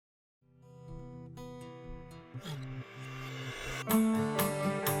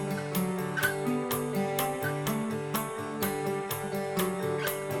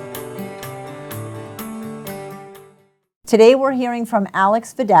Today we're hearing from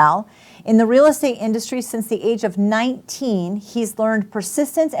Alex Vidal. In the real estate industry since the age of 19, he's learned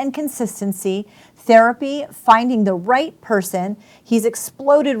persistence and consistency, therapy, finding the right person. He's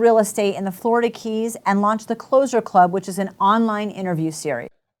exploded real estate in the Florida Keys and launched the Closer Club, which is an online interview series.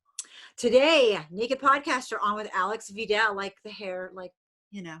 Today, Naked Podcaster on with Alex Vidal, like the hair,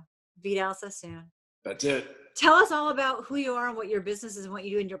 Vidal Sassoon. That's it. Tell us all about who you are and what your business is and what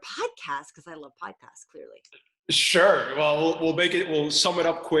you do in your podcast, because I love podcasts, clearly. Sure. Well, we'll sum it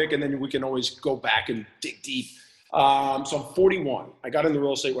up quick, and then we can always go back and dig deep. So I'm 41. I got into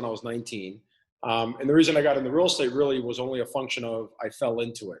real estate when I was 19. And the reason I got into real estate really was only a function of I fell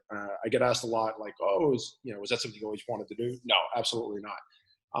into it. I get asked a lot, like, was that something you always wanted to do? No, absolutely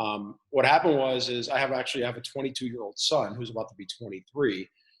not. What happened is I have a 22-year-old son who's about to be 23,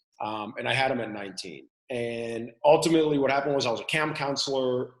 and I had him at 19. And ultimately, what happened was I was a camp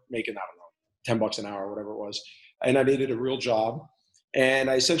counselor making, I don't know, $10 an hour, whatever it was. And I needed a real job. And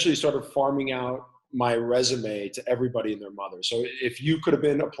I essentially started farming out my resume to everybody and their mother. So if you could have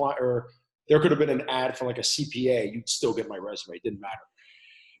been or there could have been an ad for like a CPA, you'd still get my resume. It didn't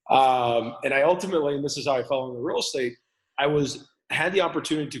matter. And I ultimately, and this is how I fell into real estate, had the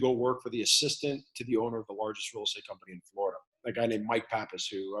opportunity to go work for the assistant to the owner of the largest real estate company in Florida, a guy named Mike Pappas,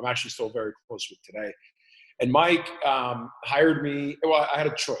 who I'm actually still very close with today. And Mike hired me. Well, I had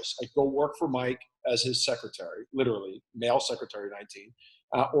a choice. I'd go work for Mike as his secretary, literally male secretary, 19,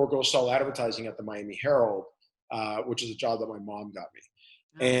 or go sell advertising at the Miami Herald, which is a job that my mom got me.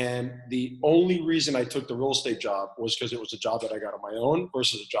 And the only reason I took the real estate job was because it was a job that I got on my own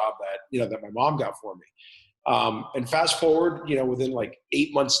versus a job that, that my mom got for me. And fast forward, within like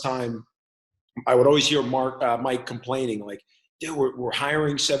 8 months time, I would always hear Mike complaining like, dude, we're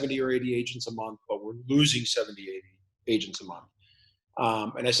hiring 70 or 80 agents a month, but we're losing 70, 80 agents a month.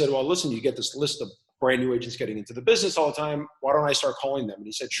 And I said, well, listen, you get this list of brand new agents getting into the business all the time. Why don't I start calling them? And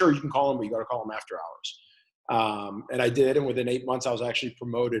he said, sure, you can call them, but you got to call them after hours. And I did. And within 8 months, I was actually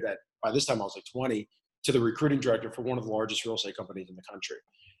promoted by this time I was like 20, to the recruiting director for one of the largest real estate companies in the country.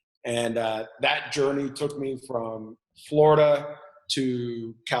 And that journey took me from Florida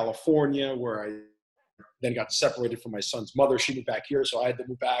to California, where I then got separated from my son's mother. She moved back here, so I had to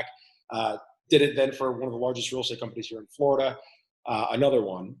move back. Did it then for one of the largest real estate companies here in Florida. Another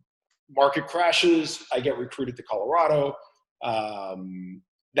one. Market crashes. I get recruited to Colorado.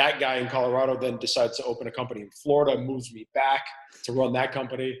 That guy in Colorado then decides to open a company in Florida, moves me back to run that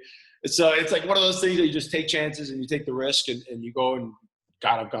company. It's like one of those things that you just take chances and you take the risk and you go and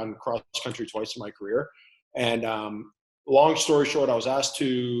God, I've gone cross country twice in my career. And long story short, I was asked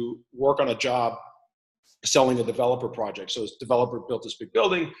to work on a job selling a developer project. So this developer built this big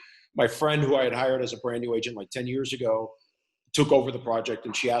building. My friend who I had hired as a brand new agent like 10 years ago took over the project,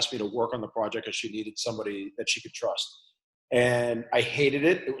 and she asked me to work on the project because she needed somebody that she could trust. And I hated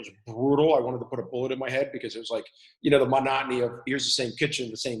it. It was brutal. I wanted to put a bullet in my head because it was like, the monotony of here's the same kitchen,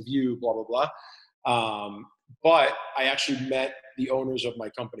 the same view, blah, blah, blah. But I actually met the owners of my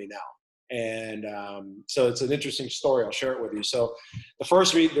company now. And so it's an interesting story. I'll share it with you. So the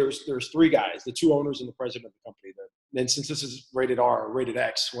first meet, there's three guys, the two owners and the president of the company. And since this is rated R or rated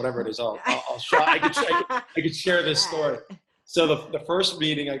X, whatever it is, I'll show, I could share this story. So the first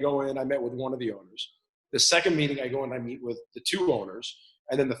meeting I go in, I met with one of the owners. The second meeting I go in, I meet with the two owners.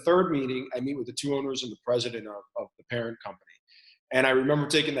 And then the third meeting, I meet with the two owners and the president of the parent company. And I remember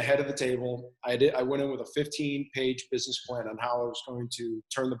taking the head of the table. I went in with a 15-page business plan on how I was going to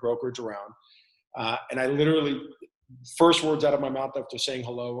turn the brokerage around. And I literally, first words out of my mouth after saying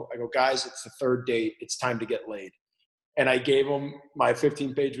hello, I go, guys, it's the third date. It's time to get laid. And I gave them my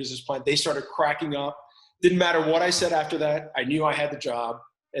 15-page business plan. They started cracking up. Didn't matter what I said after that. I knew I had the job,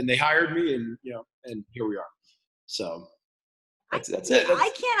 and they hired me, and and here we are. So that's it.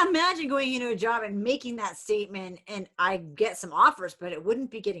 I can't imagine going into a job and making that statement, and I get some offers, but it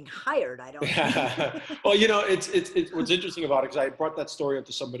wouldn't be getting hired. I don't think. Well, it's what's interesting about it, because I brought that story up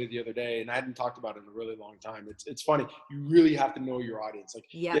to somebody the other day, and I hadn't talked about it in a really long time. It's funny. You really have to know your audience. Like,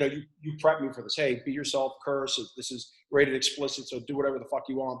 you prep me for this. Hey, be yourself, curse. This is rated explicit, so do whatever the fuck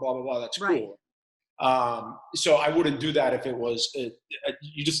you want, blah, blah, blah. That's right. Cool. So I wouldn't do that if it was,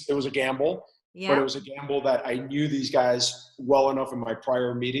 it was a gamble. Yeah. But it was a gamble that I knew these guys well enough in my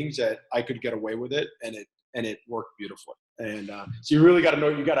prior meetings that I could get away with it, and it worked beautifully. And so you really got to know,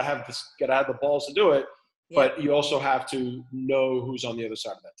 you got to have the balls to do it, but you also have to know who's on the other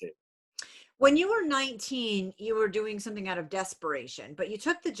side of that table. When you were 19, you were doing something out of desperation, but you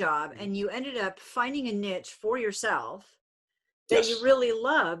took the job and you ended up finding a niche for yourself that you Yes. really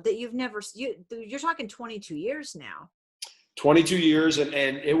love, that you've never, you're talking 22 years now. 22 years. And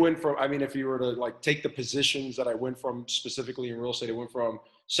it went from, I mean, if you were to like take the positions that I went from specifically in real estate, it went from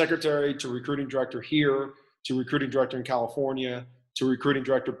secretary to recruiting director here to recruiting director in California to recruiting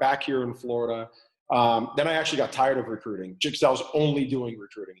director back here in Florida. Then I actually got tired of recruiting because I was only doing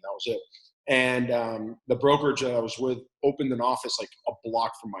recruiting. That was it. And the brokerage that I was with opened an office like a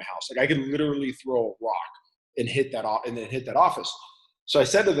block from my house. Like I could literally throw a rock and hit that and then hit that office. So I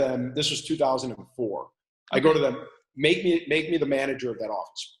said to them, this was 2004. I go to them, make me the manager of that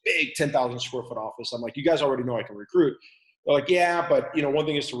office, big 10,000 square foot office. I'm like, you guys already know I can recruit. They're like, yeah, but you know, one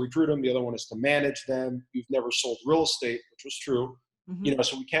thing is to recruit them. The other one is to manage them. You've never sold real estate, which was true. Mm-hmm. You know,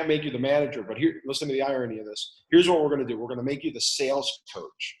 so we can't make you the manager, but here, listen to the irony of this. Here's what we're going to do. We're going to make you the sales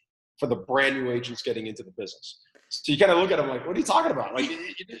coach for the brand new agents getting into the business. So you kind of look at them like, what are you talking about? Like,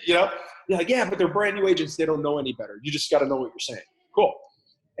 you know, you're like, yeah, but they're brand new agents. They don't know any better. You just got to know what you're saying. Cool.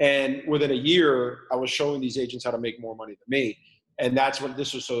 And within a year, I was showing these agents how to make more money than me. And that's when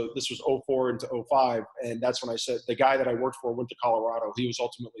this was 04 into 05. And that's when I said, the guy that I worked for went to Colorado. He was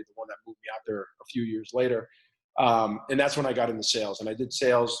ultimately the one that moved me out there a few years later. And that's when I got into sales. And I did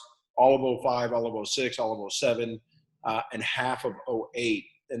sales all of 05, all of 06, all of 07, and half of 08.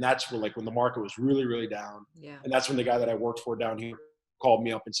 And that's when the market was really, really down. Yeah. And that's when the guy that I worked for down here called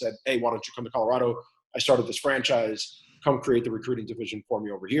me up and said, hey, why don't you come to Colorado? I started this franchise. Come create the recruiting division for me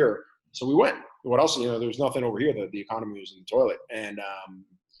over here. So we went. What else? You know, there was nothing over here. The economy was in the toilet.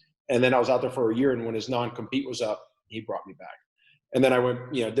 And then I was out there for a year. And when his non-compete was up, he brought me back. And then I went,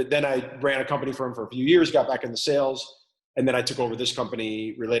 you know, then I ran a company for him for a few years, got back into sales. And then I took over this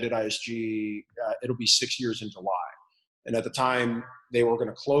company, Related ISG. It'll be 6 years in July. And at the time, they were going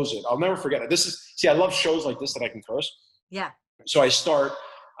to close it. I'll never forget it. I love shows like this that I can curse. Yeah. So I start,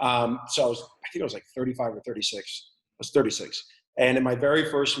 I think I was like 35 or 36. I was 36. And in my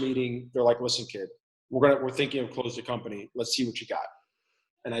very first meeting, they're like, listen, kid, we're thinking of closing the company. Let's see what you got.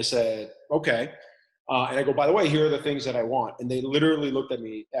 And I said, okay. And I go, by the way, here are the things that I want. And they literally looked at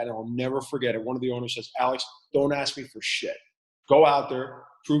me, and I'll never forget it. One of the owners says, Alex, don't ask me for shit. Go out there,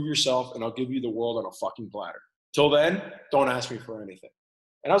 prove yourself, and I'll give you the world on a fucking platter. Till then, don't ask me for anything.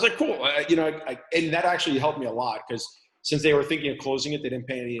 And I was like, cool. And that actually helped me a lot because since they were thinking of closing it, they didn't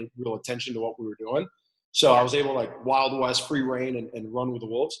pay any real attention to what we were doing. So I was able to like Wild West, free reign and run with the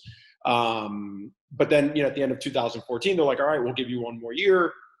wolves. But then, you know, at the end of 2014, they're like, all right, we'll give you one more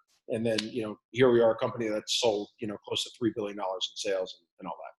year. And then, you know, here we are, a company that's sold, you know, close to $3 billion in sales and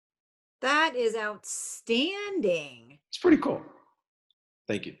all that. That is outstanding. It's pretty cool.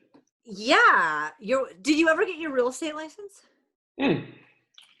 Thank you. Yeah. Did you ever get your real estate license?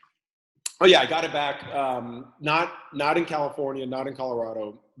 Oh yeah, I got it back. Not in California, not in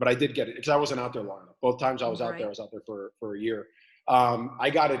Colorado, but I did get it because I wasn't out there long enough. Both times I was out there, I was out there for a year.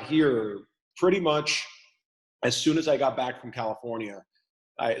 I got it here pretty much as soon as I got back from California.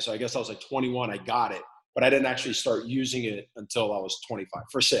 So I guess I was like 21, I got it, but I didn't actually start using it until I was 25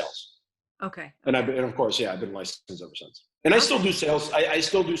 for sales. Okay. And of course, yeah, I've been licensed ever since. And I still do sales. I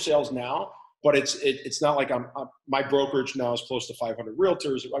still do sales now, but it's not like my brokerage now is close to 500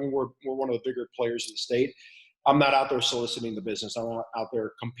 realtors. I mean, we're one of the bigger players in the state. I'm not out there soliciting the business. I'm not out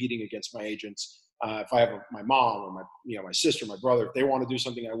there competing against my agents. If I have my mom or my sister, my brother, if they want to do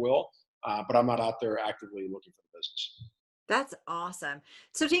something, I will. But I'm not out there actively looking for the business. That's awesome.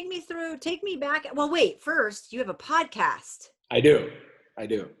 So take me back. Well, wait, first you have a podcast. I do.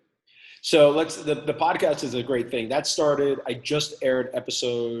 So the podcast is a great thing. That started, I just aired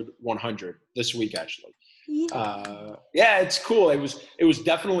episode 100 this week, actually. Yeah, it's cool. It was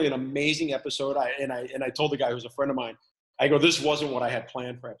definitely an amazing episode. I told the guy who's a friend of mine, I go, this wasn't what I had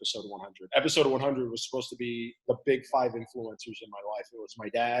planned for episode 100. Episode 100 was supposed to be the big 5 influencers in my life. It was my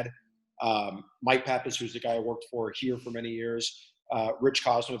dad, Mike Pappas, who's the guy I worked for here for many years, Rich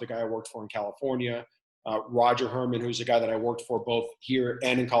Cosner, the guy I worked for in California, Roger Herman, who's the guy that I worked for both here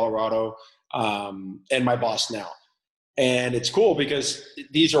and in Colorado, and my boss now. And it's cool because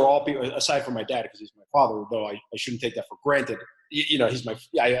these are all people, aside from my dad, because he's my father, though I shouldn't take that for granted. You know,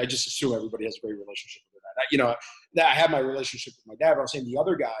 I just assume everybody has a great relationship with that. You know, I have my relationship with my dad, but I'm saying the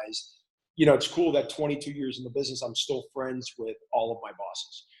other guys, you know, it's cool that 22 years in the business, I'm still friends with all of my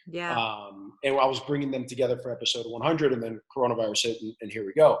bosses. Yeah. And I was bringing them together for episode 100, and then coronavirus hit, and here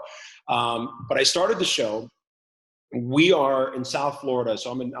we go. But I started the show. We are in South Florida,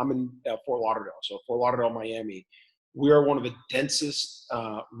 so I'm in Fort Lauderdale. So Fort Lauderdale, Miami. We are one of the densest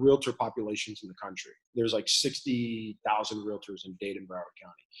realtor populations in the country. There's like 60,000 realtors in Dade and Broward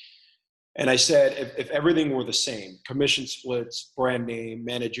County. And I said, if everything were the same, commission splits, brand name,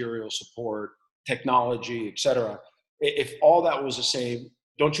 managerial support, technology, et cetera, if all that was the same,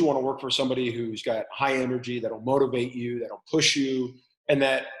 don't you want to work for somebody who's got high energy, that'll motivate you, that'll push you, and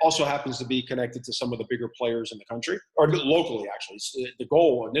that also happens to be connected to some of the bigger players in the country, or locally, actually. The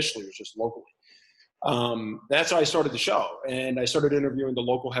goal initially was just locally. That's how I started the show. And I started interviewing the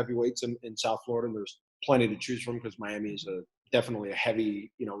local heavyweights in South Florida, and there's plenty to choose from because Miami is definitely a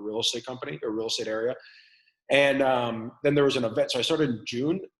heavy, real estate company or real estate area. And then there was an event. So I started in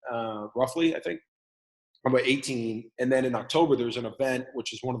June, roughly, I think. I'm about 18. And then in October, there was an event,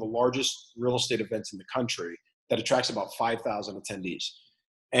 which is one of the largest real estate events in the country that attracts about 5,000 attendees.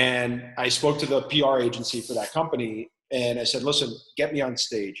 And I spoke to the PR agency for that company. And I said, listen, get me on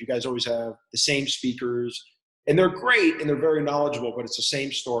stage. You guys always have the same speakers. And they're great and they're very knowledgeable, but it's the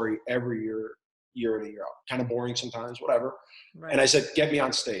same story every year in and year out. Kind of boring sometimes, whatever. Right. And I said, get me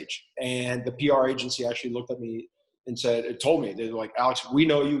on stage. And the PR agency actually looked at me and said, it told me, they're like, Alex, we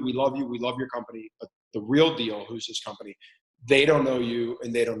know you, we love your company, but the real deal, who's this company? They don't know you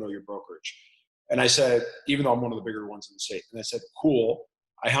and they don't know your brokerage. And I said, even though I'm one of the bigger ones in the state. And I said, cool.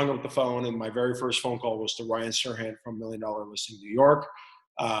 I hung up the phone, and my very first phone call was to Ryan Serhant from $1 Million Listing New York,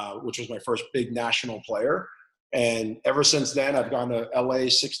 which was my first big national player. And ever since then, I've gone to LA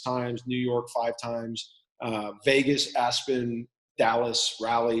 6 times, New York 5 times, Vegas, Aspen, Dallas,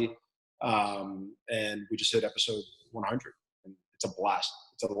 Raleigh, and we just hit episode 100. And it's a blast.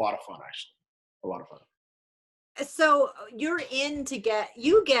 It's a lot of fun, actually. A lot of fun. So you're in to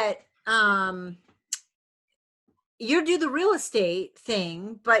you do the real estate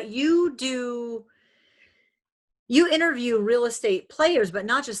thing, but you interview real estate players, but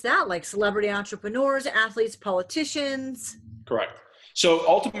not just that, like celebrity entrepreneurs, athletes, politicians. Correct. So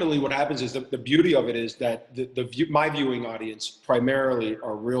ultimately what happens is the beauty of it is that my viewing audience primarily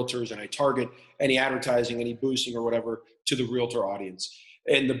are realtors, and I target any advertising, any boosting or whatever to the realtor audience.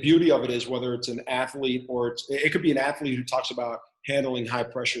 And the beauty of it is whether it's an athlete or it could be an athlete who talks about handling high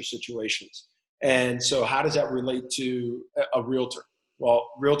pressure situations. And so how does that relate to a realtor? Well,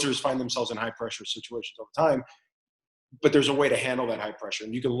 realtors find themselves in high pressure situations all the time, but there's a way to handle that high pressure.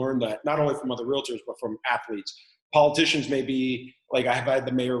 And you can learn that not only from other realtors, but from athletes. Politicians may be, like I've had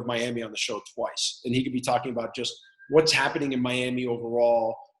the mayor of Miami on the show twice, and he could be talking about just what's happening in Miami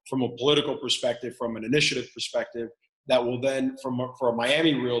overall from a political perspective, from an initiative perspective, that will then, for a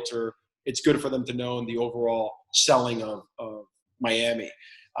Miami realtor, it's good for them to know in the overall selling of Miami.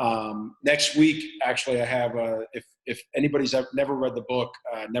 Next week, actually, I have, if anybody's never read the book,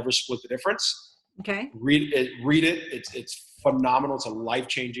 Never Split the Difference. Okay. Read it. It's phenomenal. It's a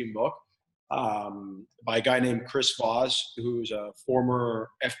life-changing book by a guy named Chris Voss, who's a former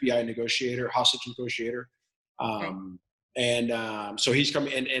FBI negotiator, hostage negotiator. Okay. So he's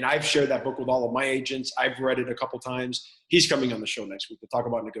coming, and I've shared that book with all of my agents. I've read it a couple times. He's coming on the show next week to talk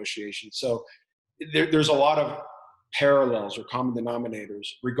about negotiations. So there's a lot of parallels or common denominators,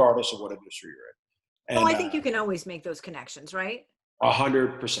 regardless of what industry you're in. And, I think you can always make those connections, right?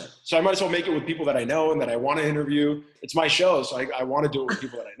 100%. So I might as well make it with people that I know and that I want to interview. It's my show, so I want to do it with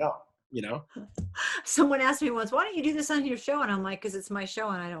people that I know. Someone asked me once, why don't you do this on your show? And I'm like, because it's my show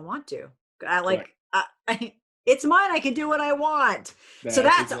and I don't want to. It's mine. I can do what I want. So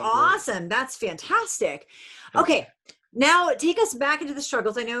that's exactly awesome. Right. That's fantastic. Okay. Now take us back into the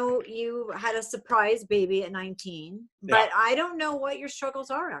struggles. I know you had a surprise baby at 19, but I don't know what your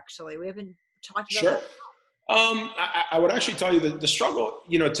struggles are actually. We haven't talked about that. I would actually tell you that the struggle,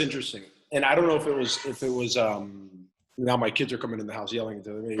 it's interesting. And I don't know if it was now my kids are coming in the house yelling at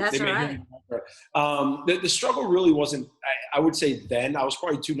them. That's right. The struggle really wasn't, I would say then, I was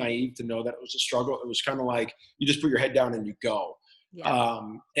probably too naive to know that it was a struggle. It was kind of like, you just put your head down and you go. Yeah.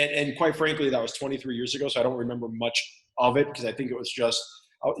 And quite frankly, that was 23 years ago. So I don't remember much of it because I think it was just,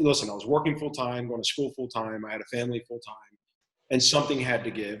 listen, I was working full time, going to school full time. I had a family full time, and something had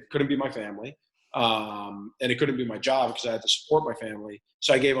to give. Couldn't be my family. And it couldn't be my job because I had to support my family.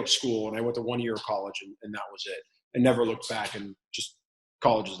 So I gave up school and I went to 1 year of college, and that was it. And never looked back, and just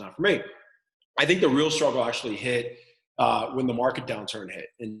college is not for me. I think the real struggle actually hit when the market downturn hit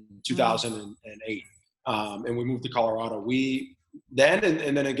in 2008. And we moved to Colorado. Then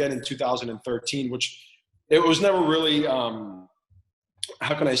again in 2013, which it was never really, how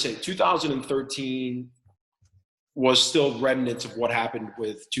can I say, 2013 was still remnants of what happened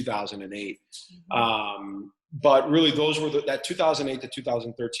with 2008. But really those were that 2008 to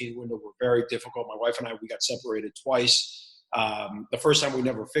 2013 window were very difficult. My wife and I, we got separated twice. The first time we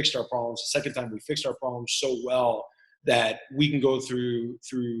never fixed our problems. The second time we fixed our problems so well that we can go through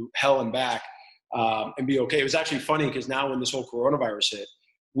hell and back and be okay. It was actually funny because now when this whole coronavirus hit,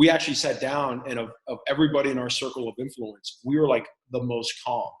 we actually sat down, and of everybody in our circle of influence, we were like the most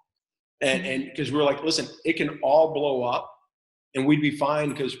calm. And because we were like, listen, it can all blow up and we'd be fine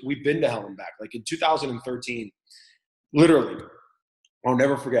because we've been to hell and back. Like in 2013, literally, I'll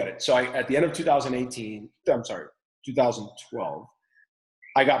never forget it. So at the end of 2012,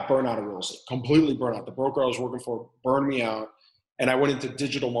 I got burned out of real estate, completely burned out. The broker I was working for burned me out, and I went into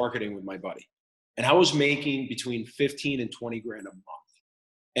digital marketing with my buddy. And I was making between 15 and 20 grand a month,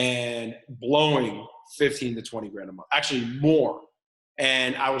 and blowing 15 to 20 grand a month, actually more.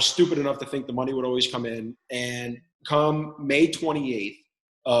 And I was stupid enough to think the money would always come in. And come May 28th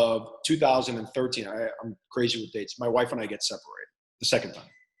of 2013, I'm crazy with dates, my wife and I get separated the second time,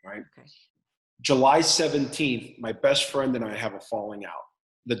 right? Okay. July 17th, my best friend and I have a falling out.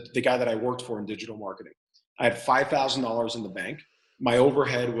 The guy that I worked for in digital marketing. I had $5,000 in the bank. My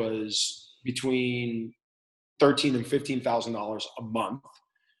overhead was between $13,000 and $15,000 a month.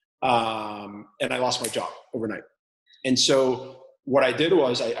 And I lost my job overnight. And so what I did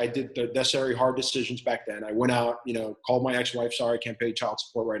was I did the necessary hard decisions back then. I went out, called my ex-wife, sorry, I can't pay child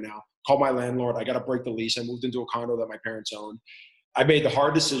support right now. Called my landlord, I got to break the lease. I moved into a condo that my parents owned. I made the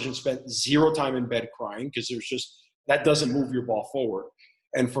hard decision, spent zero time in bed crying because that doesn't move your ball forward.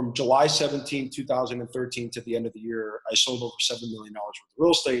 And from July 17, 2013 to the end of the year, I sold over $7 million worth of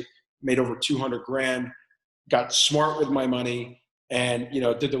real estate, made over 200 grand, got smart with my money, and,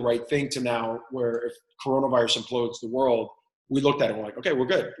 did the right thing to now where if coronavirus implodes the world, we looked at it and we're like, okay, we're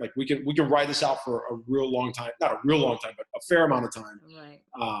good. Like we can ride this out for a real long time, not a real long time, but a fair amount of time. Right.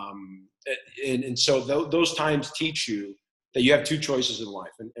 And so those times teach you that you have two choices in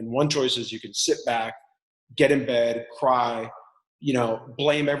life. And one choice is you can sit back, get in bed, cry,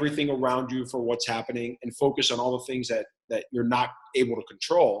 blame everything around you for what's happening and focus on all the things that you're not able to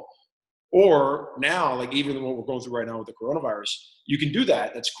control. Or now, like even what we're going through right now with the coronavirus, you can do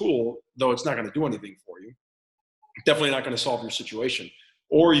that. That's cool, though it's not going to do anything for you. Definitely not going to solve your situation.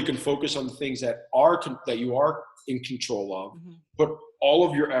 Or you can focus on the things that you are in control of. Mm-hmm. Put all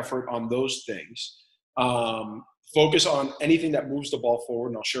of your effort on those things. Focus on anything that moves the ball forward.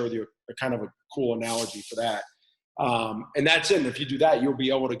 And I'll share with you a kind of a cool analogy for that. And that's it. And if you do that, you'll be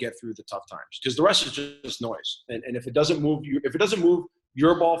able to get through the tough times because the rest is just noise. And if it doesn't move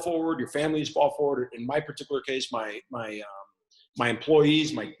your ball forward, your family's ball forward, in my particular case, my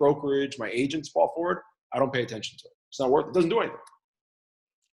employees, my brokerage, my agents ball forward, I don't pay attention to it. It's not worth it. It doesn't do anything.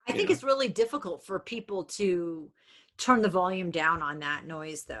 I think it's really difficult for people to turn the volume down on that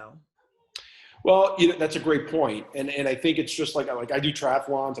noise though. Well, that's a great point. And I think it's just like I do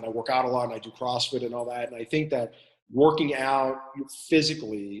triathlons and I work out a lot and I do CrossFit and all that. And I think that working out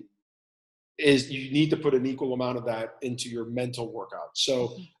physically is you need to put an equal amount of that into your mental workout.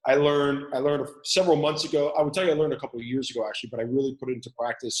 So I learned several months ago, I would tell you I learned a couple of years ago actually, but I really put it into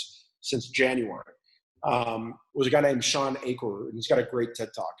practice since January. Was a guy named Sean Achor, and he's got a great TED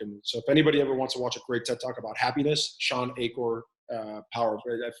Talk. And so if anybody ever wants to watch a great TED Talk about happiness, Sean Achor, Power.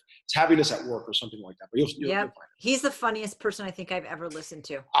 It's happiness at work or something like that. But you'll find it. He's the funniest person I think I've ever listened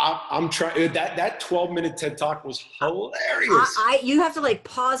to. I'm trying. That 12-minute TED Talk was hilarious. You have to like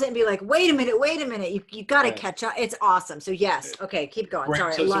pause it and be like, wait a minute. You got to catch up. It's awesome. So yes. Okay, keep going.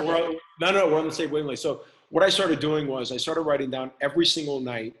 Right. Sorry, I love it. We're on the same wavelength. So what I started doing was I started writing down every single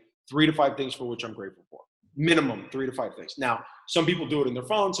night 3 to 5 things for which I'm grateful for. Minimum 3 to 5 things. Now, some people do it in their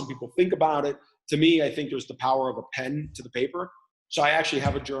phone. Some people think about it. To me, I think there's the power of a pen to the paper. So I actually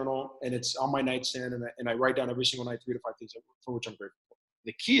have a journal and it's on my nightstand and I write down every single night 3 to 5 things for which I'm grateful for.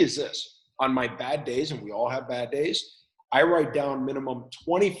 The key is this: on my bad days, and we all have bad days, I write down minimum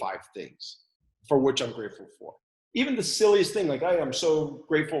 25 things for which I'm grateful for. Even the silliest thing, like I'm so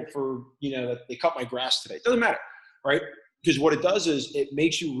grateful for, that they cut my grass today. It doesn't matter, right? Because what it does is it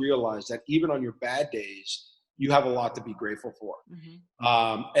makes you realize that even on your bad days, you have a lot to be grateful for.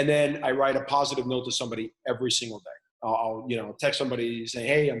 Mm-hmm. And then I write a positive note to somebody every single day. I'll text somebody saying,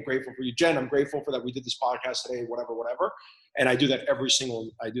 hey, I'm grateful for you. Jen, I'm grateful for that we did this podcast today, whatever. And I do that every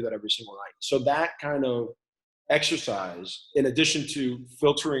single night. So that kind of exercise, in addition to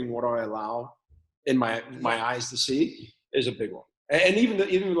filtering what I allow in my eyes to see, is a big one. And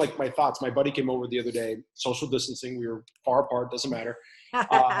even like my thoughts, my buddy came over the other day, social distancing, we were far apart, doesn't matter.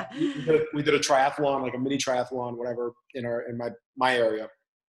 We did a triathlon, like a mini triathlon, whatever, in my area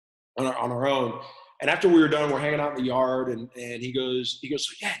on our own. And after we were done, we're hanging out in the yard and he goes,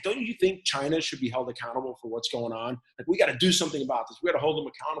 yeah, don't you think China should be held accountable for what's going on? Like, we got to do something about this. We got to hold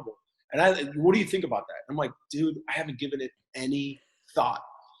them accountable. And what do you think about that? I'm like, dude, I haven't given it any thought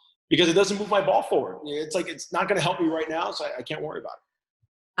because it doesn't move my ball forward. It's like, it's not going to help me right now. So I can't worry about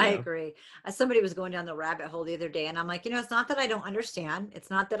it. I Yeah. agree. Somebody was going down the rabbit hole the other day, and I'm like, it's not that I don't understand. It's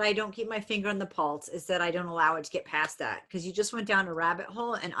not that I don't keep my finger on the pulse. It's that I don't allow it to get past that, because you just went down a rabbit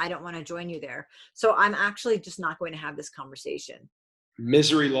hole, and I don't want to join you there. So I'm actually just not going to have this conversation.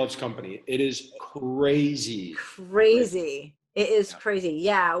 Misery loves company. It is crazy. Crazy. It is Yeah. crazy.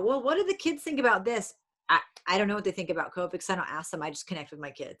 Yeah. Well, what do the kids think about this? I don't know what they think about COVID, because I don't ask them. I just connect with my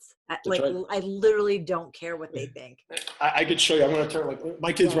kids. That's right. I literally don't care what they think. I could show you. I'm going to turn, like,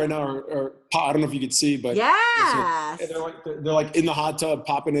 my kids right now are I don't know if you could see, but Yes. they're like in the hot tub,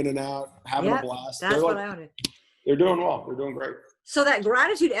 popping in and out, having a blast. That's what I wanted. They're doing well. They're doing great. So that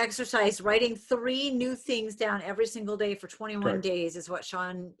gratitude exercise, writing 3 new things down every single day for 21 Correct. days is what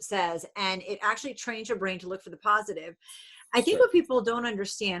Sean says. And it actually trains your brain to look for the positive. I think what people don't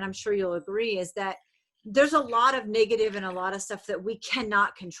understand, I'm sure you'll agree, is that there's a lot of negative and a lot of stuff that we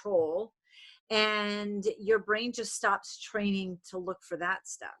cannot control. And your brain just stops training to look for that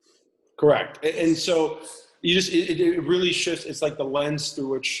stuff. Correct. And so you just, it really shifts. It's like the lens through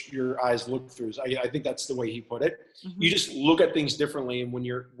which your eyes look through. I think that's the way he put it. Mm-hmm. You just look at things differently. And when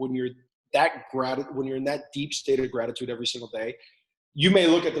you're when you're in that deep state of gratitude every single day, you may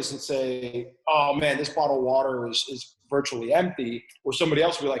look at this and say, oh man, this bottle of water is virtually empty. Or somebody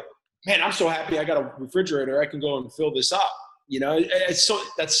else will be like, man, I'm so happy I got a refrigerator. I can go and fill this up.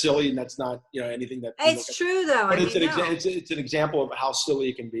 That's silly, and that's not, anything that. It's true though. But it's an example of how silly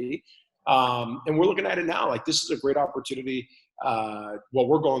it can be. And we're looking at it now. Like, this is a great opportunity, what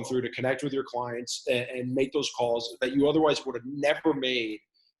we're going through, to connect with your clients and make those calls that you otherwise would have never made.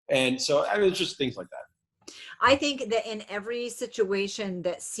 And so, it's just things like that. I think that in every situation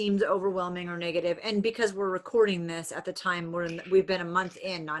that seems overwhelming or negative, and because we're recording this at the time we've been a month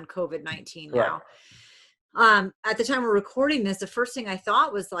in on COVID-19 now. At the time we're recording this, the first thing I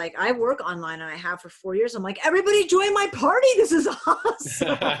thought was, like, I work online and I have for 4 years. I'm like, everybody join my party. This is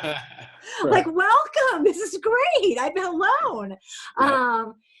awesome. Like, welcome. This is great. I've been alone.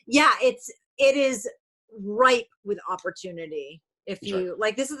 It is ripe with opportunity. If you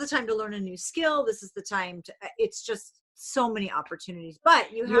like, this is the time to learn a new skill. This is the time to, it's just so many opportunities,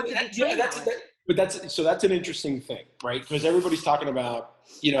 but you have to be trained. That's an interesting thing, right? Because everybody's talking about,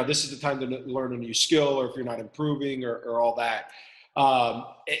 this is the time to learn a new skill, or if you're not improving or all that.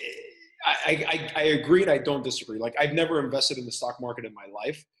 I agree, and I don't disagree. Like, I've never invested in the stock market in my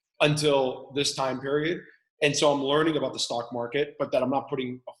life until this time period. And so I'm learning about the stock market, but that I'm not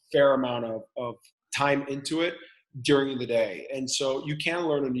putting a fair amount of time into it during the day. And so you can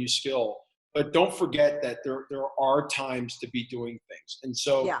learn a new skill, but don't forget that there are times to be doing things. And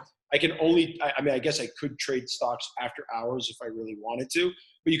so I guess I could trade stocks after hours if I really wanted to,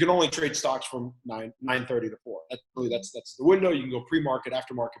 but you can only trade stocks from 9:30 to 4. That's the window. You can go pre-market,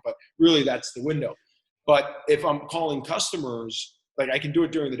 after-market, but really that's the window. But if I'm calling customers, like, I can do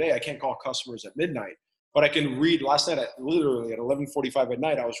it during the day. I can't call customers at midnight, but I can read. Last night, literally at 11:45 at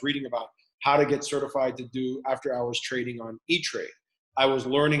night, I was reading about how to get certified to do after-hours trading on E-Trade. I was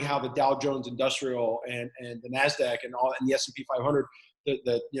learning how the Dow Jones Industrial and the NASDAQ and the S&P 500,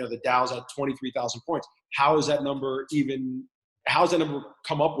 the Dow's at 23,000 points. How is that number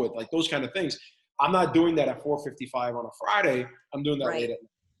come up with? Like, those kind of things. I'm not doing that at 4:55 on a Friday. I'm doing that late at night,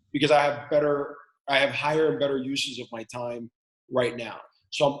 because I have higher and better uses of my time right now.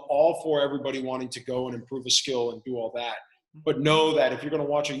 So I'm all for everybody wanting to go and improve a skill and do all that. But know that if you're going to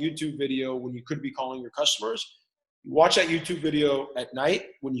watch a YouTube video when you could be calling your customers, watch that YouTube video at night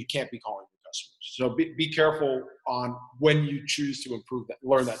when you can't be calling your customers. So be careful on when you choose to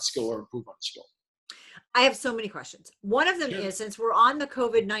learn that skill or improve on a skill. I have so many questions. One of them is, since we're on the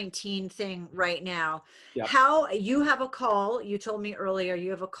COVID-19 thing right now, how you have a call, you told me earlier,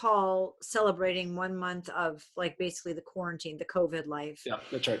 you have a call celebrating 1 month of, like, basically the quarantine, the COVID life. Yeah,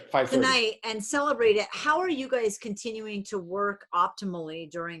 that's right. 5:30 tonight, and celebrate it. How are you guys continuing to work optimally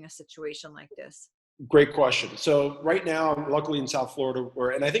during a situation like this? Great question. So right now, luckily in South Florida,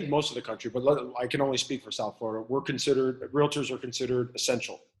 and I think most of the country, but I can only speak for South Florida, realtors are considered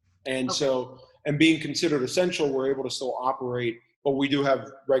essential. And and being considered essential, we're able to still operate, but we do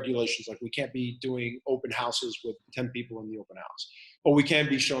have regulations. Like, we can't be doing open houses with 10 people in the open house, but we can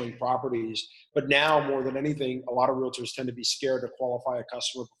be showing properties. But now, more than anything, a lot of realtors tend to be scared to qualify a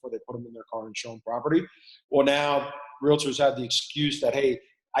customer before they put them in their car and show them property. Well, now realtors have the excuse that, hey,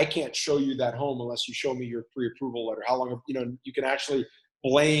 I can't show you that home unless you show me your pre-approval letter. How long, you can actually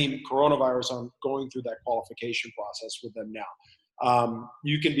blame coronavirus on going through that qualification process with them now.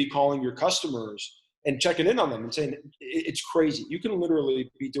 You can be calling your customers and checking in on them and saying, it's crazy. You can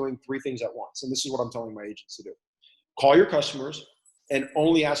literally be doing 3 things at once. And this is what I'm telling my agents to do. Call your customers and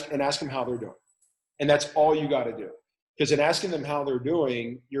only ask them how they're doing. And that's all you got to do. Because in asking them how they're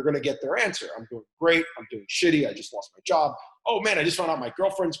doing, you're going to get their answer. I'm doing great. I'm doing shitty. I just lost my job. Oh man, I just found out my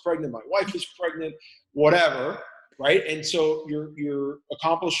girlfriend's pregnant. My wife is pregnant, whatever. Right. And so you're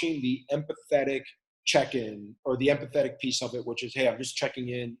accomplishing the empathetic check-in, or the empathetic piece of it, which is, hey, I'm just checking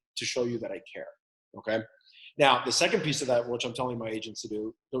in to show you that I care. Okay. Now, the second piece of that, which I'm telling my agents to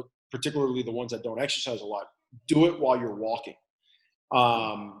do, particularly the ones that don't exercise a lot, do it while you're walking.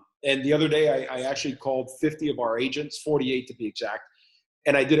 And the other day, I actually called 50 of our agents, 48 to be exact,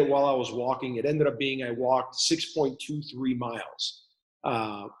 and I did it while I was walking. It ended up being, I walked 6.23 miles.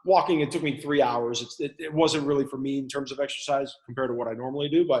 Walking, it took me 3 hours. It wasn't really for me in terms of exercise compared to what I normally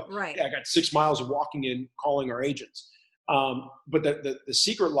do, but Right. yeah, I got 6 miles of walking in, calling our agents. But the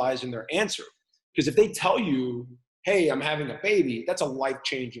secret lies in their answer. Because if they tell you, hey, I'm having a baby, that's a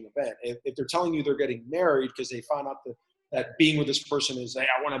life-changing event. If they're telling you they're getting married because they found out that being with this person is, hey,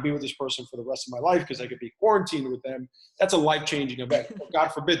 I want to be with this person for the rest of my life because I could be quarantined with them, that's a life-changing event. Or God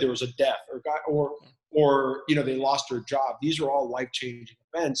forbid there was a death, or they lost their job. These are all life-changing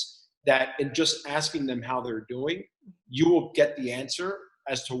events that, in just asking them how they're doing, you will get the answer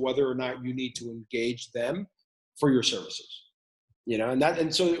as to whether or not you need to engage them for your services.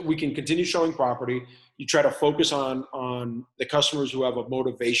 And so we can continue showing property. You try to focus on the customers who have a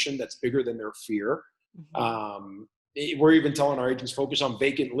motivation that's bigger than their fear. Mm-hmm. We're even telling our agents, focus on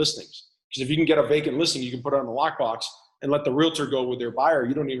vacant listings. Because if you can get a vacant listing, you can put it on the lockbox and let the realtor go with their buyer.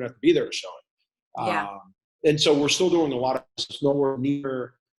 You don't even have to be there to show it. Yeah. And so we're still doing a lot of this. It's nowhere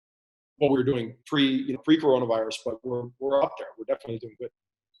near what we were doing pre-coronavirus, but we're up there. We're definitely doing good.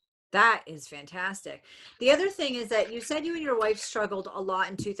 That is fantastic. The other thing is that you said you and your wife struggled a lot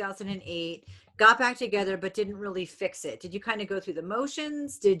in 2008, got back together, but didn't really fix it. Did you kind of go through the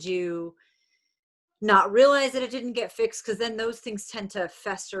motions? Did you not realize that it didn't get fixed? Because then those things tend to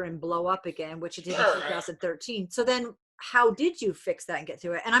fester and blow up again, which it did in 2013. So then how did you fix that and get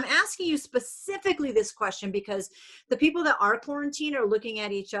through it? And I'm asking you specifically this question because the people that are quarantined are looking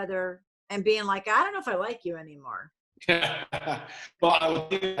at each other and being like, I don't know if I like you anymore. Well, I would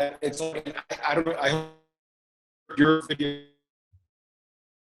think that it's like, I don't know. I hope your video.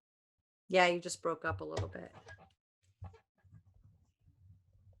 Yeah, you just broke up a little bit.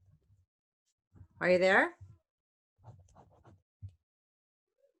 Are you there?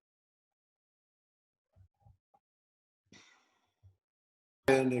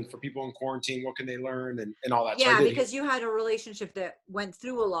 And for people in quarantine, what can they learn and all that? Yeah, so because you had a relationship that went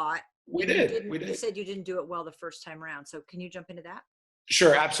through a lot. We did. You said you didn't do it well the first time around. So can you jump into that?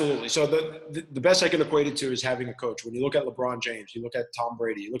 Sure, absolutely. So the best I can equate it to is having a coach. When you look at LeBron James, you look at Tom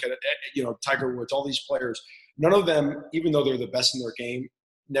Brady, you look at Tiger Woods, all these players, none of them, even though they're the best in their game,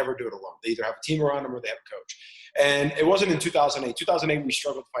 never do it alone. They either have a team around them or they have a coach. And it wasn't in 2008. 2008 we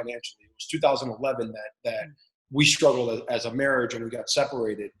struggled financially. It was 2011 that we struggled as a marriage and we got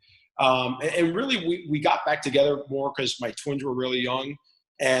separated. And really we got back together more because my twins were really young.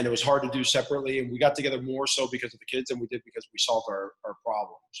 And it was hard to do separately. And we got together more so because of the kids than we did because we solved our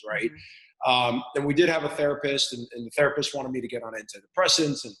problems, right? Mm-hmm. And we did have a therapist, and the therapist wanted me to get on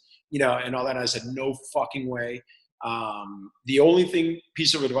antidepressants and all that. And I said, no fucking way. The only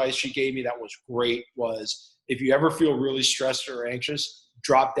piece of advice she gave me that was great was, if you ever feel really stressed or anxious,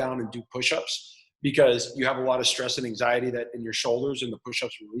 drop down and do push-ups, because you have a lot of stress and anxiety that in your shoulders, and the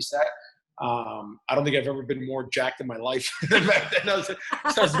push-ups release that. I don't think I've ever been more jacked in my life than back then.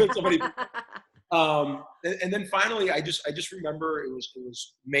 And then finally, I just remember it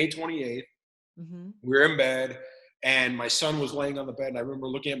was May 28th. Mm-hmm. We were in bed, and my son was laying on the bed. And I remember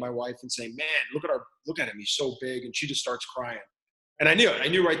looking at my wife and saying, "Man, look at him. He's so big." And she just starts crying. And I knew it. I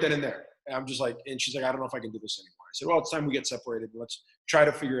knew right then and there. And I'm just like, and she's like, "I don't know if I can do this anymore." I said, "Well, it's time we get separated. Let's try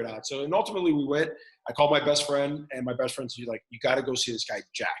to figure it out." So, and ultimately we went. I called my best friend, and my best friend said, like, "You got to go see this guy,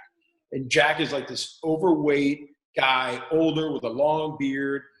 Jack." And Jack is like this overweight guy, older with a long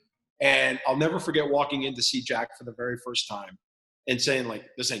beard. And I'll never forget walking in to see Jack for the very first time and saying, like,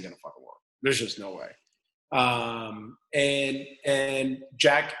 this ain't going to fucking work. There's just no way. And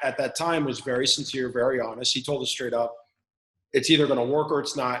Jack at that time was very sincere, very honest. He told us straight up, it's either going to work or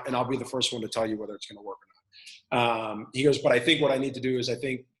it's not. And I'll be the first one to tell you whether it's going to work or not. He goes, but I think what I need to do is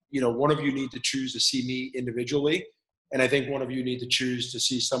one of you need to choose to see me individually. And I think one of you need to choose to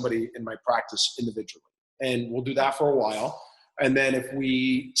see somebody in my practice individually. And we'll do that for a while. And then if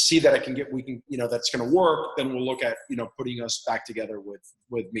we see that that's going to work, then we'll look at, putting us back together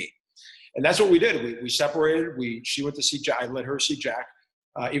with me. And that's what we did. We separated. She went to see Jack. I let her see Jack,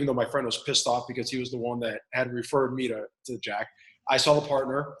 even though my friend was pissed off because he was the one that had referred me to Jack. I saw the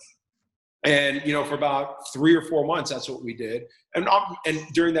partner. And, for about 3 or 4 months, that's what we did. And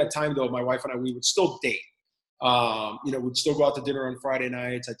during that time, though, my wife and I, we would still date. We'd still go out to dinner on Friday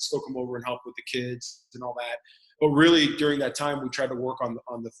nights. I'd still come over and help with the kids and all that. But really, during that time, we tried to work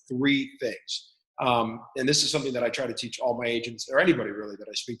on the three things. And this is something that I try to teach all my agents, or anybody really that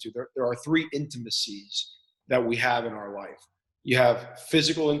I speak to. There are three intimacies that we have in our life. You have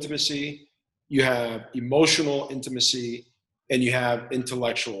physical intimacy, you have emotional intimacy, and you have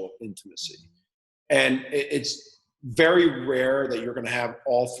intellectual intimacy. And it's very rare that you're going to have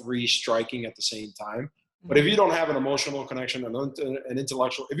all three striking at the same time. But if you don't have an emotional connection and an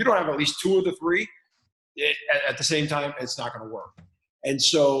intellectual, if you don't have at least two of the three at the same time, it's not going to work. And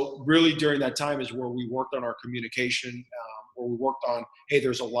so really during that time is where we worked on our communication, where we worked on, hey,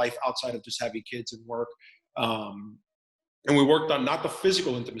 there's a life outside of just having kids and work. And we worked on not the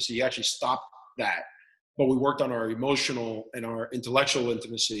physical intimacy, he actually stopped that, but we worked on our emotional and our intellectual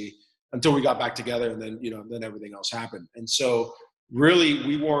intimacy until we got back together, and then, then everything else happened. And so really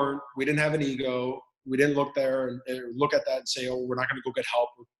we didn't have an ego. We didn't look there and look at that and say, oh, we're not going to go get help.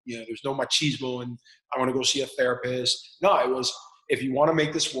 There's no machismo and I want to go see a therapist. No, it was, if you want to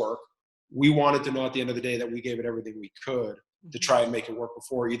make this work, we wanted to know at the end of the day that we gave it everything we could to try and make it work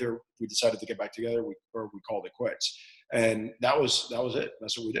before either we decided to get back together or we called it quits. And that was it.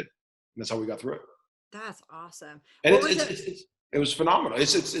 That's what we did. And that's how we got through it. That's awesome. And it was phenomenal.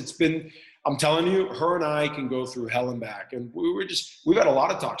 It's been, I'm telling you, her and I can go through hell and back. And we've had a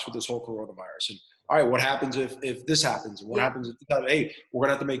lot of talks with this whole coronavirus. And all right, what happens if this happens? And what happens if, hey, we're going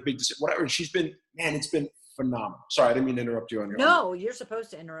to have to make big decisions, whatever. And it's been phenomenal. Sorry, I didn't mean to interrupt you on your own. No, you're supposed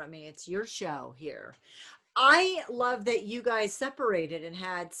to interrupt me. It's your show here. I love that you guys separated and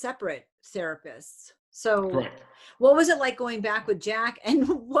had separate therapists. So Correct. What was it like going back with Jack? And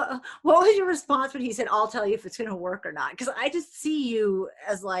what was your response when he said, I'll tell you if it's going to work or not? Because I just see you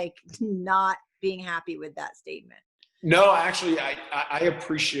as like not being happy with that statement. No, actually, I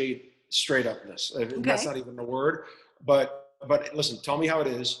appreciate straight upness. Okay. That's not even a word, but listen, tell me how it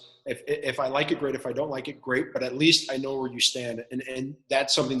is. If I like it, great. If I don't like it, great. But at least I know where you stand. And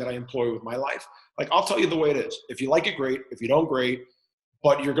that's something that I employ with my life. Like, I'll tell you the way it is. If you like it, great. If you don't, great.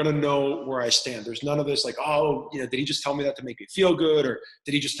 But you're going to know where I stand. There's none of this like, oh, did he just tell me that to make me feel good? Or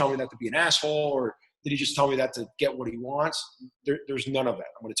did he just tell me that to be an asshole? Or did he just tell me that to get what he wants? There's none of that.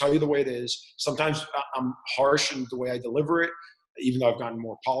 I'm going to tell you the way it is. Sometimes I'm harsh in the way I deliver it, even though I've gotten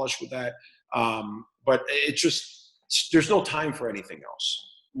more polished with that. But it's just, there's no time for anything else,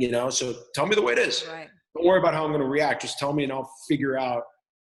 so tell me the way it is. Right. Don't worry about how I'm going to react. Just tell me and I'll figure out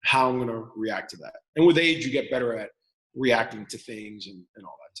how I'm going to react to that. And with age, you get better at reacting to things and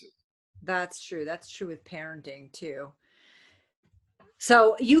all that too. That's true. That's true with parenting too.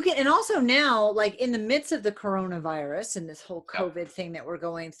 So you can, and also now, like in the midst of the coronavirus and this whole COVID thing that we're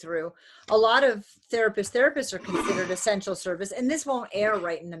going through, a lot of therapists are considered essential service, and this won't air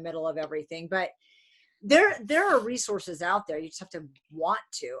right in the middle of everything, but there are resources out there. You just have to want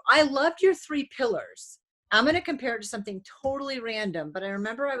to. I loved your 3 pillars. I'm going to compare it to something totally random, but I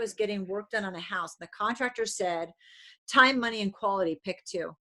remember I was getting work done on a house and the contractor said, time, money, and quality, pick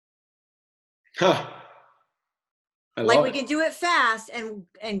 2. Huh. Like we can do it fast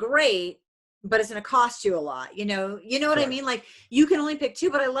and great, but it's going to cost you a lot. You know what I mean? Like you can only pick 2,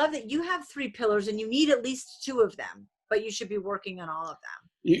 but I love that you have 3 pillars and you need at least 2 of them, but you should be working on all of them.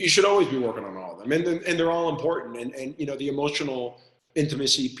 You should always be working on all of them, and they're all important. And the emotional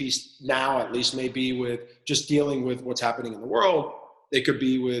intimacy piece now, at least, may be with just dealing with what's happening in the world. It could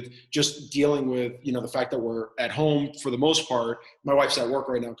be with just dealing with, the fact that we're at home for the most part. My wife's at work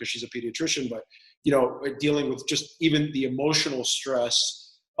right now because she's a pediatrician, but, dealing with just even the emotional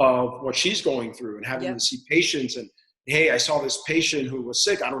stress of what she's going through and having to see patients. And, hey, I saw this patient who was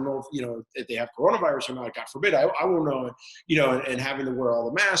sick. I don't know if they have coronavirus or not. God forbid. I won't know. And having to wear all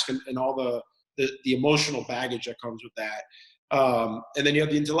the masks and all the emotional baggage that comes with that. And then you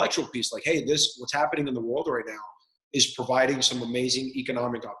have the intellectual piece, like, hey, what's happening in the world right now is providing some amazing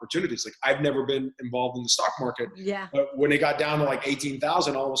economic opportunities. Like, I've never been involved in the stock market. Yeah. But when it got down to like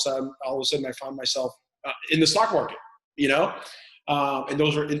 18,000, all of a sudden I found myself in the stock market, and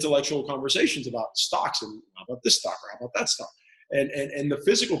those are intellectual conversations about stocks and how about this stock or how about that stock. And the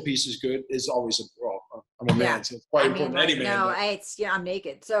physical piece is good, is always, I'm a man, so it's quite important to any man. No, I'm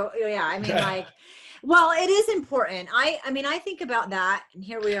naked. So well, it is important. I think about that, and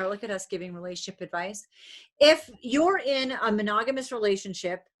here we are, look at us giving relationship advice. If you're in a monogamous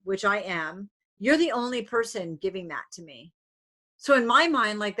relationship, which I am, you're the only person giving that to me. So in my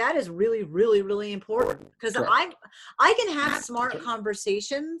mind, like, that is really, really, really important, because I can have smart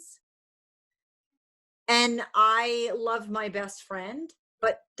conversations, and I love my best friend,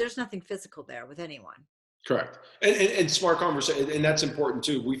 but there's nothing physical there with anyone. Correct. And smart conversation, and that's important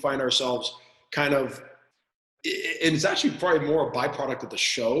too. We find ourselves kind of and it's actually probably more a byproduct of the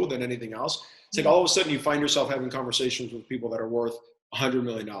show than anything else. It's like all of a sudden you find yourself having conversations with people that are worth $100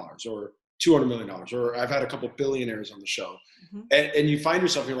 million or $200 million, or I've had a couple billionaires on the show. Mhm. And you find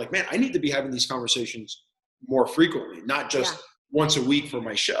yourself, you're like, man, I need to be having these conversations more frequently, not just once a week for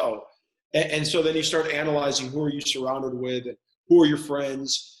my show. And so then you start analyzing, who are you surrounded with, and who are your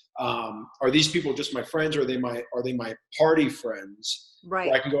friends? Are these people just my friends, or are they my party friends Right.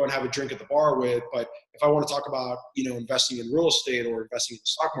 who I can go and have a drink at the bar with? But if I want to talk about, investing in real estate or investing in the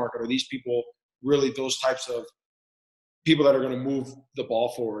stock market, are these people really those types of people that are going to move the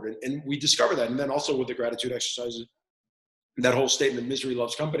ball forward? And we discover that. And then also with the gratitude exercises, that whole statement, misery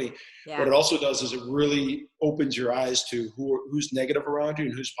loves company, Yeah. what it also does is it really opens your eyes to who's negative around you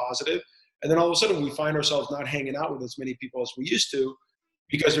and who's positive. And then all of a sudden we find ourselves not hanging out with as many people as we used to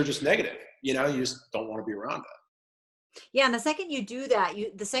because they're just negative. You just don't want to be around that. Yeah, and the second you do that,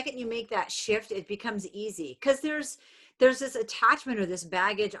 the second you make that shift, it becomes easy because there's this attachment or this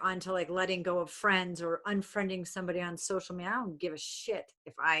baggage onto like letting go of friends or unfriending somebody on social media. I don't give a shit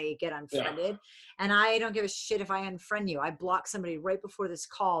if I get unfriended, and I don't give a shit if I unfriend you. I blocked somebody right before this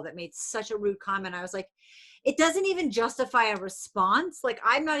call that made such a rude comment. I was like, it doesn't even justify a response. Like,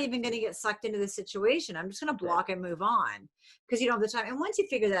 I'm not even going to get sucked into the situation. I'm just going to block and move on because you don't have the time. And once you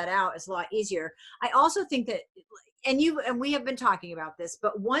figure that out, it's a lot easier. I also think that, and we have been talking about this,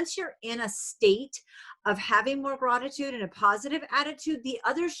 but once you're in a state of having more gratitude and a positive attitude, the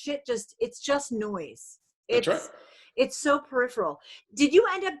other shit it's just noise. That's right. It's so peripheral. Did you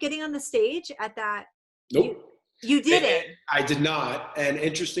end up getting on the stage at that? Nope. You didn't. I did not. And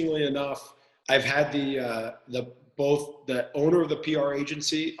interestingly enough, I've had both the owner of the PR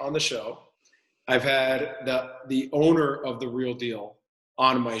agency on the show. I've had the owner of The Real Deal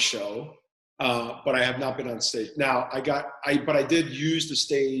on my show, but I have not been on stage. Now but I did use the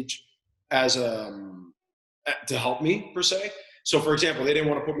stage as to help me per se. So for example, they didn't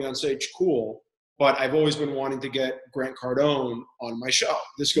want to put me on stage. Cool. But I've always been wanting to get Grant Cardone on my show.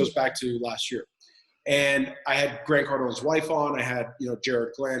 This goes back to last year. And I had Grant Cardone's wife on. I had,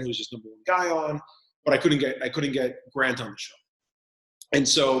 Jared Glenn, who's his #1 guy on, but I couldn't get Grant on the show. And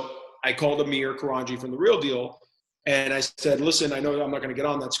so I called Amir Karanji from The Real Deal, and I said, listen, I know I'm not going to get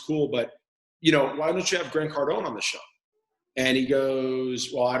on. That's cool, but why don't you have Grant Cardone on the show? And he goes,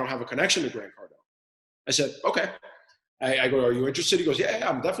 well, I don't have a connection to Grant Cardone. I said, okay. I go, are you interested? He goes, yeah,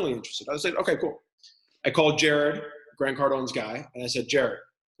 I'm definitely interested. I said, okay, cool. I called Jared, Grant Cardone's guy, and I said, Jared,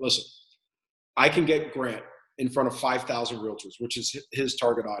 listen, I can get Grant in front of 5,000 realtors, which is his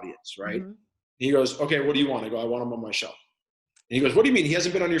target audience, right? Mm-hmm. He goes, okay, what do you want? I go, I want him on my show. And he goes, what do you mean? He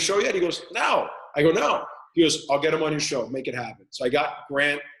hasn't been on your show yet? He goes, no. I go, no. He goes, I'll get him on your show. Make it happen. So I got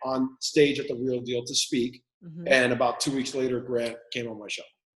Grant on stage at The Real Deal to speak. Mm-hmm. And about 2 weeks later, Grant came on my show.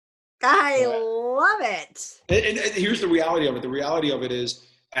 I love it. And here's the reality of it. The reality of it is,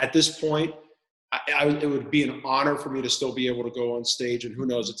 at this point, it would be an honor for me to still be able to go on stage. And who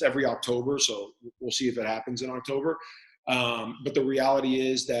knows, it's every October, so we'll see if it happens in October. But the reality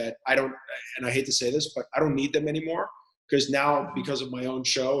is that I don't, and I hate to say this, but I don't need them anymore, because now, because of my own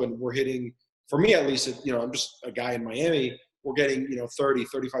show, and we're hitting, for me at least, I'm just a guy in Miami, we're getting, 30,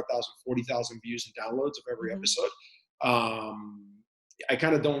 35,000, 40,000 views and downloads of every episode. I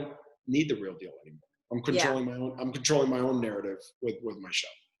kind of don't need The Real Deal anymore. I'm controlling my own narrative with my show.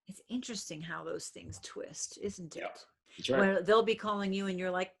 It's interesting how those things twist, isn't it? Yeah, that's right. Where they'll be calling you and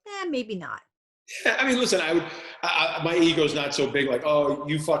you're like, maybe not. Yeah, I mean, listen, my ego's not so big, like, oh,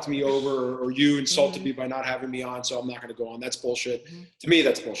 you fucked me over, or you insulted me by not having me on, so I'm not going to go on. That's bullshit. To me,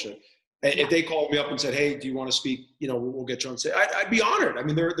 that's bullshit. If they called me up and said, hey, do you want to speak? We'll get you on stage. I'd be honored. I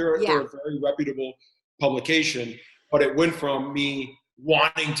mean, they're a very reputable publication, but it went from me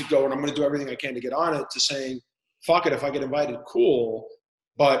wanting to go and I'm going to do everything I can to get on it to saying, fuck it, if I get invited, cool.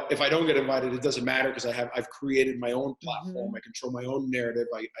 But if I don't get invited, it doesn't matter, because I've created my own platform. I control my own narrative.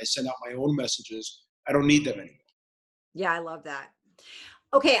 I send out my own messages. I don't need them anymore. Yeah, I love that.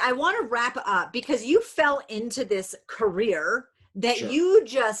 Okay, I want to wrap up, because you fell into this career that you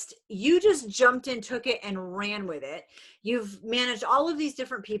just jumped in, took it, and ran with it. You've managed all of these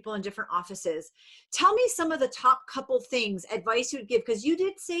different people in different offices. Tell me some of the top couple things, advice you would give, because you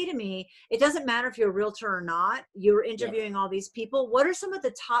did say to me, it doesn't matter if you're a realtor or not. You were interviewing all these people. What are some of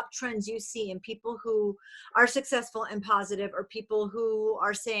the top trends you see in people who are successful and positive, or people who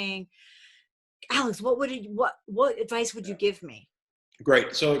are saying, Alex, what advice would you give me?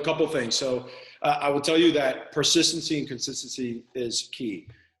 Great. So a couple of things. So I will tell you that persistency and consistency is key.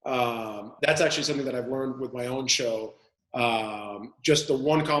 That's actually something that I've learned with my own show. Just the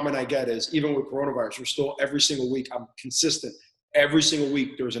one comment I get is, even with coronavirus, we're still every single week, I'm consistent. Every single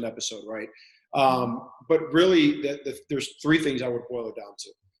week there's an episode, right? But really, there's three things I would boil it down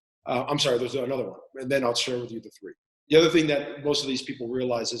to. I'm sorry, there's another one, and then I'll share with you the three. The other thing that most of these people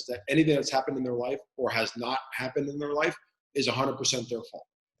realize is that anything that's happened in their life or has not happened in their life is 100% their fault.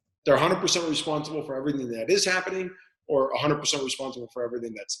 They're 100% responsible for everything that is happening, or 100% responsible for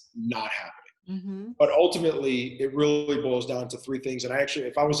everything that's not happening. Mm-hmm. But ultimately, it really boils down to three things. And I actually,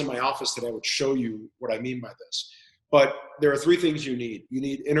 if I was in my office today, I would show you what I mean by this. But there are three things you need. You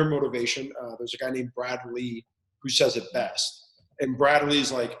need inner motivation. There's a guy named Brad Lee who says it best. And Brad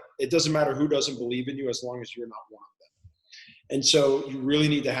Lee's like, it doesn't matter who doesn't believe in you as long as you're not one of them. And so you really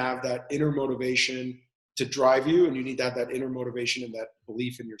need to have that inner motivation to drive you, and you need to have that inner motivation and that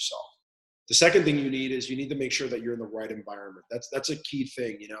belief in yourself. The second thing you need is you need to make sure that you're in the right environment. That's a key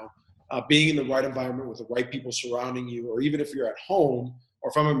thing, being in the right environment with the right people surrounding you, or even if you're at home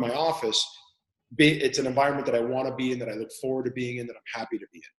or if I'm in my office, it's an environment that I want to be in, that I look forward to being in, that I'm happy to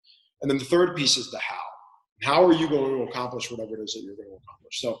be in. And then the third piece is the how. How are you going to accomplish whatever it is that you're going to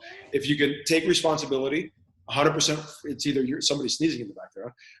accomplish? So if you can take responsibility, 100%, it's either somebody sneezing in the back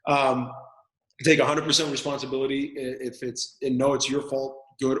there. Take 100% responsibility if it's, and know it's your fault,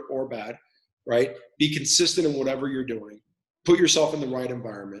 good or bad, right? Be consistent in whatever you're doing. Put yourself in the right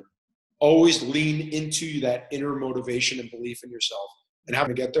environment. Always lean into that inner motivation and belief in yourself. And how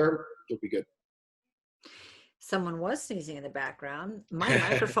to get there, you'll be good. Someone was sneezing in the background. My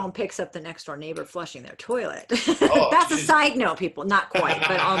microphone picks up the next door neighbor flushing their toilet. Oh, That's a side note, people. Not quite,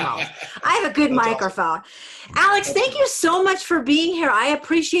 but almost. I have a good That's microphone. Awesome. Alex, thank you so much for being here. I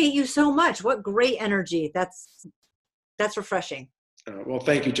appreciate you so much. What great energy. That's refreshing. Well,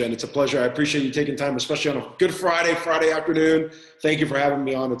 thank you, Jen. It's a pleasure. I appreciate you taking time, especially on a good Friday afternoon. Thank you for having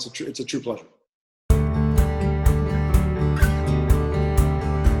me on. It's a true pleasure.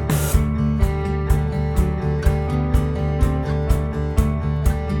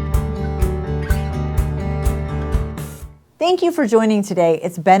 Thank you for joining today.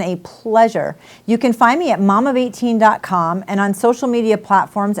 It's been a pleasure. You can find me at momof18.com and on social media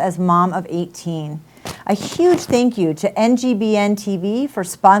platforms as Mom of 18. A huge thank you to NGBN TV for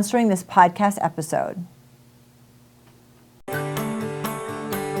sponsoring this podcast episode.